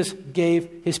Jesus gave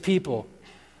his people.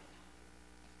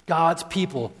 God's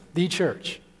people, the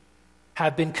church,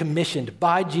 have been commissioned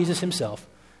by Jesus himself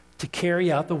to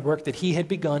carry out the work that he had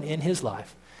begun in his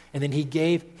life. And then he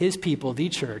gave his people, the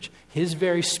church, his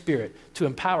very Spirit to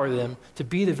empower them to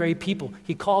be the very people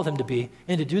he called them to be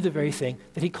and to do the very thing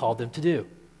that he called them to do.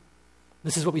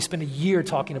 This is what we spent a year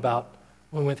talking about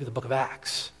when we went through the book of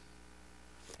Acts.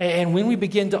 And when we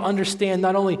begin to understand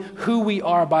not only who we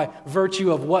are by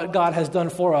virtue of what God has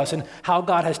done for us and how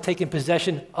God has taken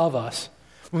possession of us,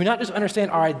 when we not just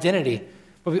understand our identity,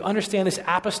 but we understand this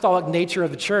apostolic nature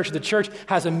of the church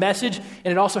has a message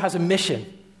and it also has a mission.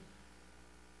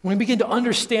 When we begin to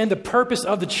understand the purpose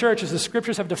of the church as the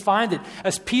scriptures have defined it,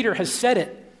 as Peter has said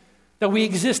it, that we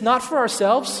exist not for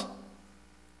ourselves.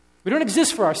 We don't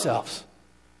exist for ourselves.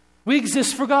 We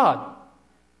exist for God.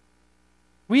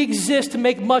 We exist to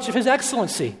make much of his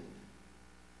excellency.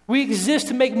 We exist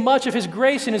to make much of his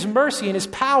grace and his mercy and his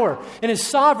power and his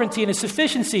sovereignty and his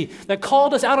sufficiency that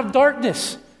called us out of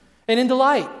darkness and into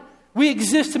light. We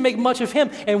exist to make much of him.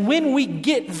 And when we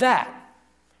get that,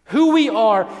 who we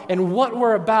are and what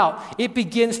we're about, it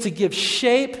begins to give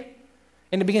shape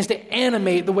and it begins to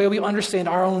animate the way we understand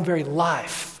our own very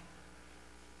life.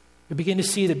 We begin to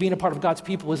see that being a part of God's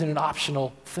people isn't an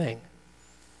optional thing.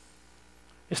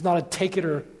 It's not a take it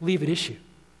or leave it issue.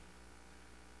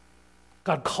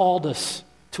 God called us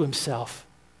to himself,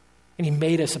 and he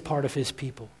made us a part of his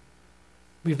people.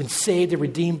 We've been saved and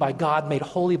redeemed by God, made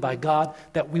holy by God,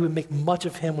 that we would make much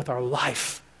of him with our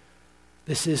life.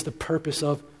 This is the purpose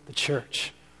of the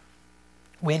church.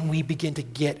 When we begin to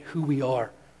get who we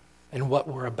are and what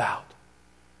we're about,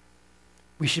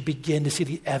 we should begin to see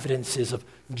the evidences of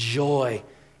joy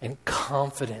and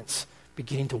confidence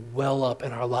beginning to well up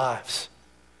in our lives.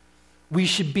 We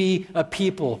should be a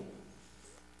people.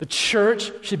 The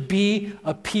church should be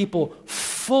a people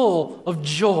full of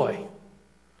joy.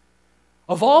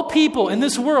 Of all people in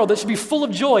this world that should be full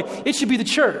of joy, it should be the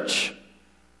church.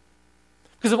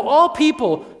 Because of all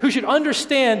people who should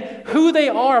understand who they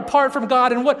are apart from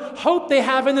God and what hope they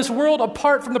have in this world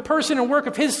apart from the person and work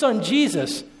of his son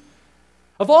Jesus,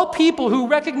 of all people who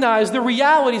recognize the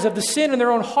realities of the sin in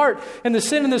their own heart and the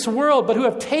sin in this world, but who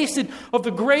have tasted of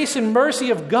the grace and mercy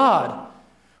of God,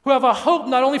 who have a hope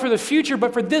not only for the future,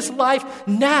 but for this life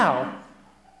now.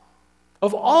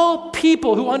 Of all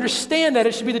people who understand that,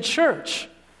 it should be the church.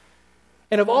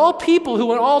 And of all people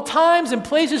who in all times and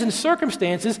places and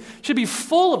circumstances should be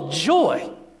full of joy,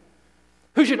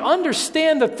 who should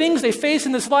understand the things they face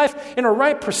in this life in a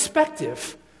right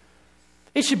perspective,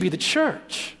 it should be the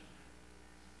church.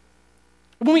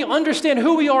 When we understand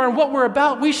who we are and what we're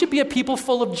about, we should be a people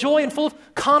full of joy and full of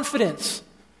confidence.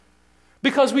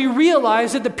 Because we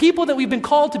realize that the people that we've been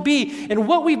called to be and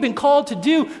what we've been called to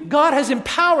do, God has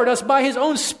empowered us by his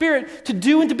own Spirit to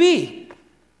do and to be.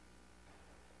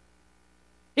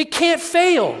 It can't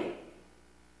fail.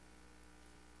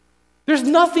 There's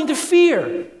nothing to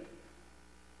fear.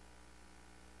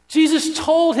 Jesus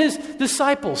told his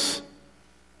disciples,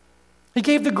 he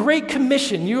gave the Great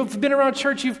Commission. You have been around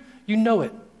church, you know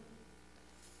it.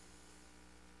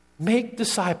 Make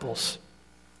disciples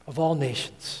of all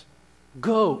nations.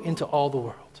 Go into all the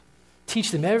world.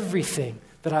 Teach them everything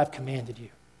that I've commanded you.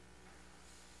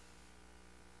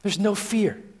 There's no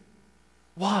fear.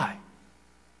 Why?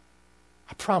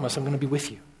 I promise I'm going to be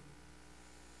with you.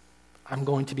 I'm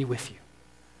going to be with you.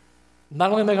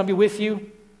 Not only am I going to be with you,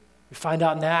 we find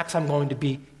out in Acts, I'm going to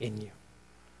be in you.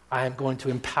 I am going to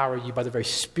empower you by the very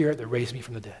Spirit that raised me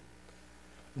from the dead.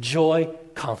 Joy,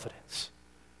 confidence.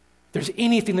 If there's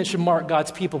anything that should mark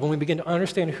God's people when we begin to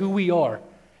understand who we are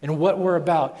and what we're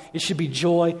about, it should be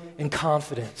joy and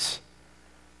confidence.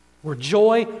 Where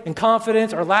joy and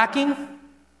confidence are lacking,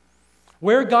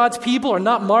 where God's people are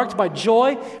not marked by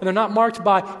joy and they're not marked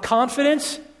by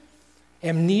confidence,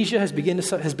 amnesia has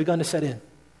begun to set in.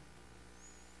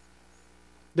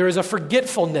 There is a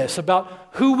forgetfulness about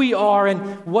who we are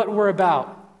and what we're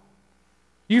about.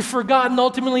 You've forgotten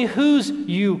ultimately whose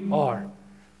you are.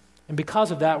 And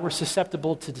because of that, we're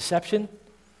susceptible to deception,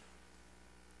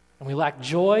 and we lack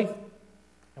joy,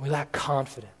 and we lack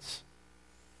confidence.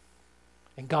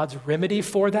 And God's remedy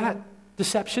for that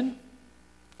deception,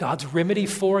 God's remedy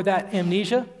for that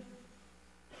amnesia,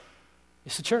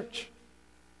 is the church.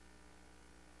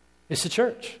 It's the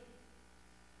church.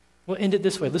 We'll end it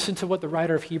this way. Listen to what the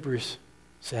writer of Hebrews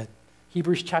said.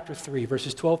 Hebrews chapter 3,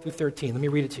 verses 12 through 13. Let me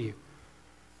read it to you.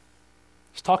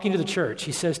 He's talking to the church.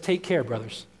 He says, "Take care,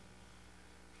 brothers,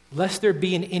 lest there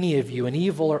be in any of you an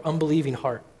evil or unbelieving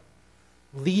heart,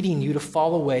 leading you to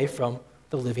fall away from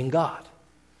the living God."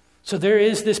 So there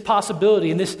is this possibility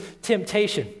and this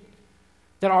temptation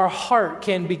that our heart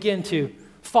can begin to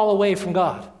fall away from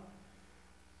God.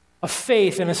 A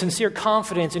faith and a sincere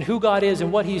confidence in who God is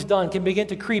and what he's done can begin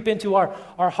to creep into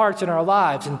our hearts and our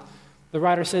lives. And the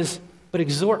writer says, but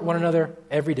exhort one another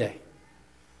every day,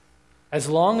 as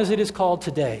long as it is called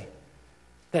today,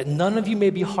 that none of you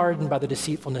may be hardened by the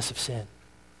deceitfulness of sin.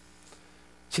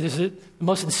 See, the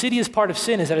most insidious part of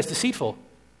sin is that it's deceitful.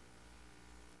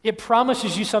 It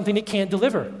promises you something it can't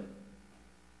deliver.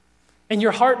 And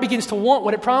your heart begins to want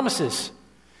what it promises.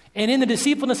 And in the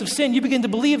deceitfulness of sin, you begin to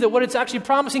believe that what it's actually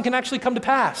promising can actually come to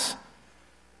pass.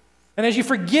 And as you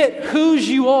forget whose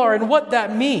you are and what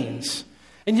that means,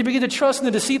 and you begin to trust in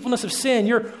the deceitfulness of sin,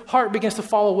 your heart begins to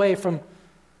fall away from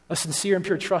a sincere and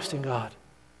pure trust in God.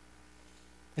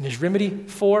 And his remedy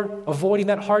for avoiding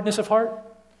that hardness of heart?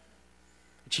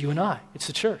 It's you and I. It's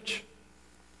the church.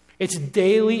 It's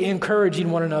daily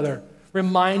encouraging one another,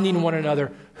 reminding one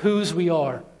another whose we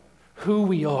are, who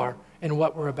we are, and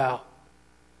what we're about.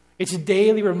 It's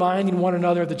daily reminding one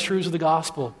another of the truths of the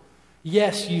gospel.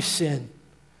 Yes, you sin.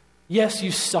 Yes,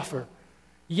 you suffer.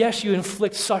 Yes, you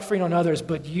inflict suffering on others,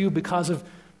 but you, because of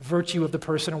virtue of the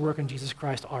person and work in Jesus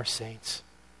Christ, are saints.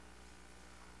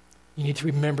 You need to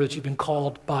remember that you've been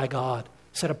called by God,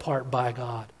 set apart by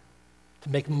God, to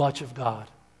make much of God.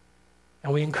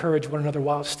 And we encourage one another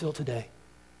while it's still today,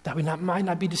 that we might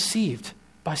not be deceived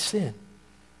by sin.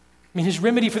 I mean, his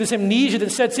remedy for this amnesia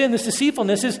that sets in, this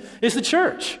deceitfulness, is the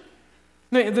church.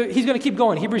 I mean, he's going to keep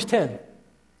going. Hebrews 10.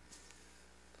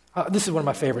 This is one of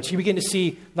my favorites. You begin to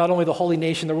see not only the holy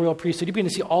nation, the royal priesthood, you begin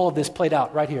to see all of this played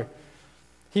out right here.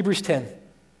 Hebrews 10. He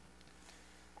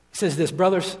says this,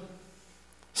 brothers,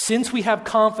 since we have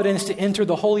confidence to enter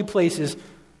the holy places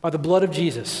by the blood of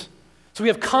Jesus. So we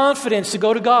have confidence to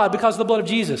go to God because of the blood of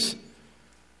Jesus.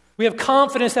 We have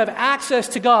confidence to have access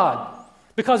to God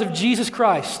because of Jesus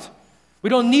Christ. We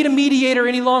don't need a mediator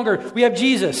any longer. We have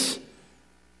Jesus.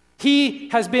 He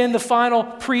has been the final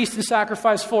priest and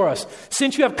sacrifice for us.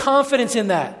 Since you have confidence in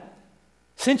that,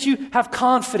 since you have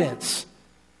confidence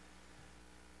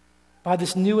by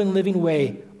this new and living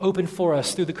way opened for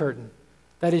us through the curtain,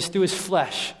 that is through his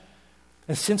flesh,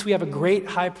 and since we have a great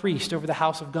high priest over the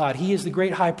house of God, he is the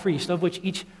great high priest of which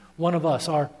each one of us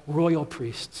are royal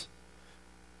priests.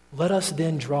 Let us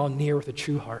then draw near with a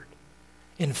true heart,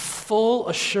 in full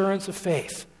assurance of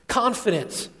faith,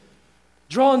 confidence.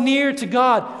 Draw near to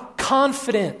God,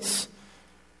 confidence,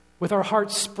 with our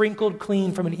hearts sprinkled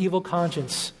clean from an evil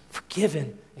conscience,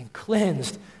 forgiven and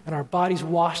cleansed, and our bodies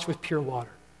washed with pure water.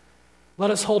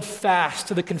 Let us hold fast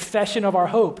to the confession of our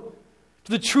hope,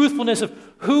 to the truthfulness of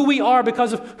who we are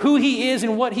because of who he is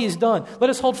and what he has done. Let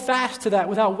us hold fast to that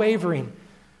without wavering,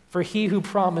 for he who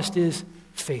promised is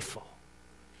faithful.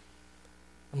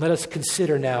 And let us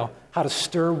consider now how to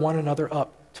stir one another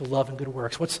up to love and good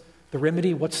works. What's the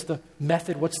remedy? What's the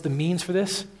method? What's the means for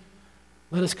this?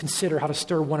 Let us consider how to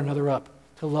stir one another up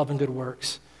to love and good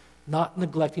works, not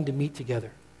neglecting to meet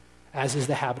together, as is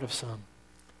the habit of some,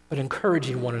 but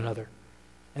encouraging one another,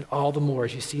 and all the more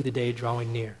as you see the day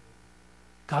drawing near.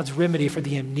 God's remedy for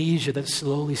the amnesia that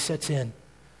slowly sets in,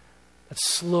 that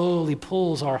slowly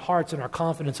pulls our hearts and our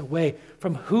confidence away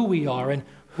from who we are and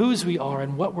whose we are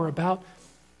and what we're about.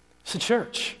 It's the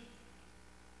church.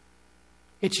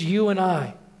 It's you and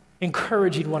I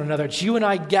encouraging one another. It's you and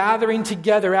I gathering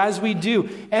together as we do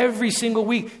every single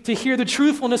week to hear the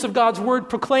truthfulness of God's word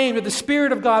proclaimed, that the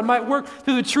Spirit of God might work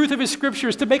through the truth of his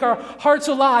scriptures to make our hearts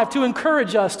alive, to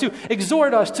encourage us, to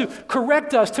exhort us, to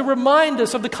correct us, to remind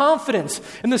us of the confidence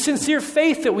and the sincere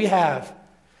faith that we have.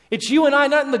 It's you and I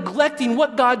not neglecting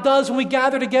what God does when we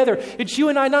gather together. It's you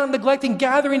and I not neglecting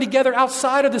gathering together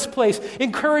outside of this place,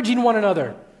 encouraging one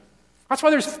another. That's why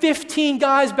there's 15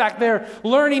 guys back there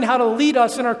learning how to lead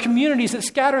us in our communities that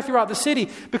scatter throughout the city,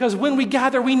 because when we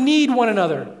gather, we need one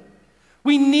another.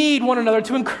 We need one another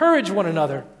to encourage one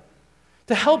another,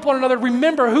 to help one another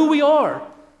remember who we are,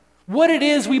 what it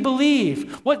is we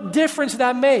believe, what difference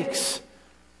that makes.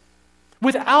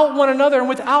 Without one another and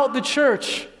without the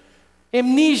church,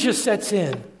 amnesia sets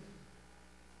in.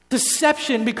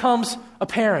 Deception becomes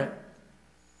apparent.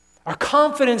 Our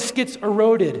confidence gets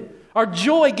eroded. Our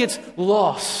joy gets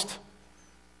lost.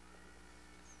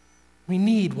 We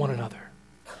need one another.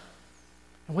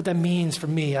 And what that means for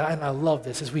me, and I love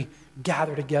this, is we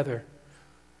gather together.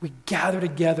 We gather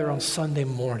together on Sunday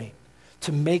morning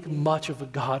to make much of a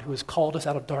God who has called us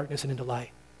out of darkness and into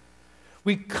light.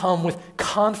 We come with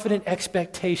confident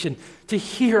expectation to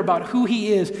hear about who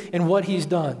he is and what he's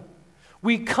done.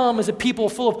 We come as a people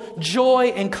full of joy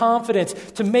and confidence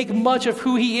to make much of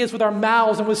who he is with our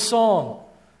mouths and with song.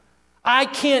 I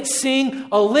can't sing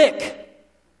a lick.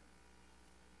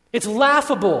 It's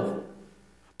laughable,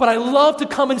 but I love to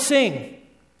come and sing.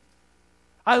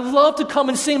 I love to come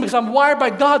and sing because I'm wired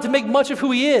by God to make much of who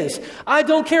he is. I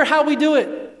don't care how we do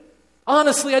it.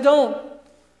 Honestly, I don't.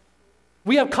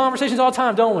 We have conversations all the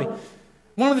time, don't we?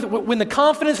 When the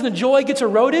confidence and the joy gets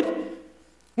eroded,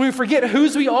 when we forget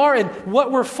whose we are and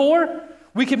what we're for,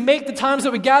 we can make the times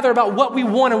that we gather about what we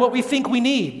want and what we think we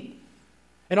need.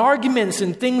 And arguments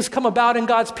and things come about in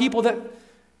God's people that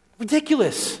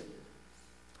ridiculous.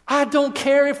 I don't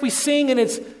care if we sing and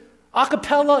it's a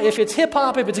cappella, if it's hip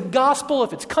hop, if it's gospel,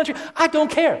 if it's country. I don't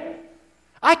care.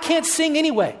 I can't sing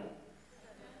anyway.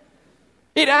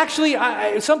 It actually,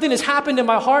 something has happened in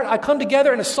my heart. I come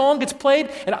together and a song gets played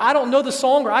and I don't know the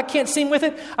song or I can't sing with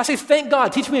it. I say, thank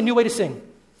God, teach me a new way to sing.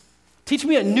 Teach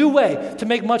me a new way to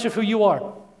make much of who you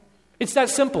are. It's that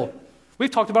simple.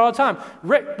 We've talked about it all the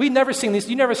time. We never sing these.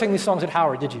 You never sang these songs at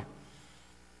Howard, did you?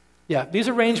 Yeah, these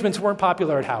arrangements weren't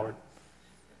popular at Howard.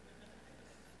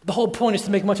 The whole point is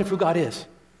to make much of who God is.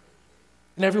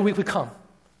 And every week we come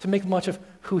to make much of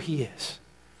who he is.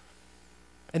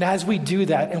 And as we do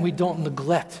that and we don't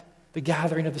neglect the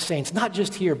gathering of the saints, not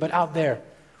just here, but out there,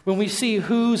 when we see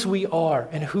whose we are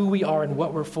and who we are and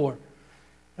what we're for,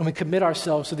 and we commit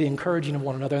ourselves to the encouraging of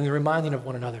one another and the reminding of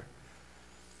one another,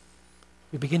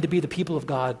 we begin to be the people of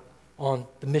God on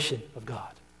the mission of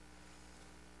God.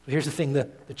 But here's the thing, the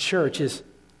church is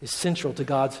central to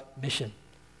God's mission.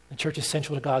 The church is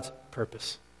central to God's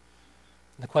purpose.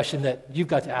 And the question that you've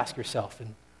got to ask yourself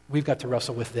and we've got to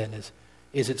wrestle with then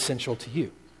is it central to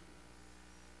you?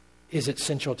 Is it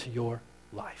central to your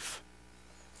life?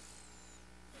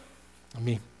 Let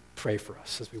me pray for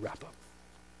us as we wrap up.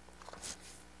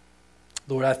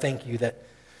 Lord, I thank you that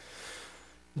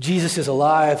Jesus is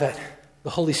alive, that the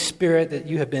Holy Spirit, that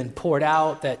you have been poured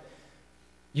out, that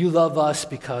you love us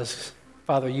because,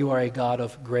 Father, you are a God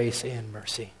of grace and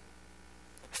mercy.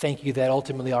 Thank you that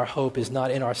ultimately our hope is not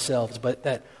in ourselves, but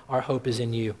that our hope is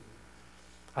in you.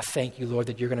 I thank you, Lord,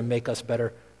 that you're going to make us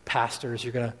better pastors.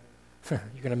 You're going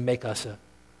to make us a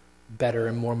better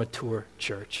and more mature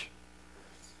church.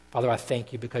 Father, I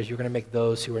thank you because you're going to make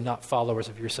those who are not followers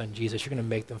of your Son Jesus, you're going to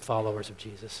make them followers of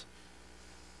Jesus.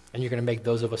 And you're going to make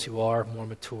those of us who are more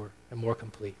mature and more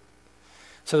complete.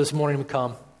 So this morning we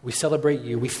come, we celebrate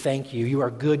you, we thank you. You are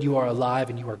good, you are alive,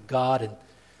 and you are God,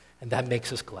 and that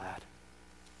makes us glad.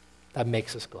 That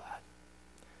makes us glad.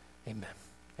 Amen.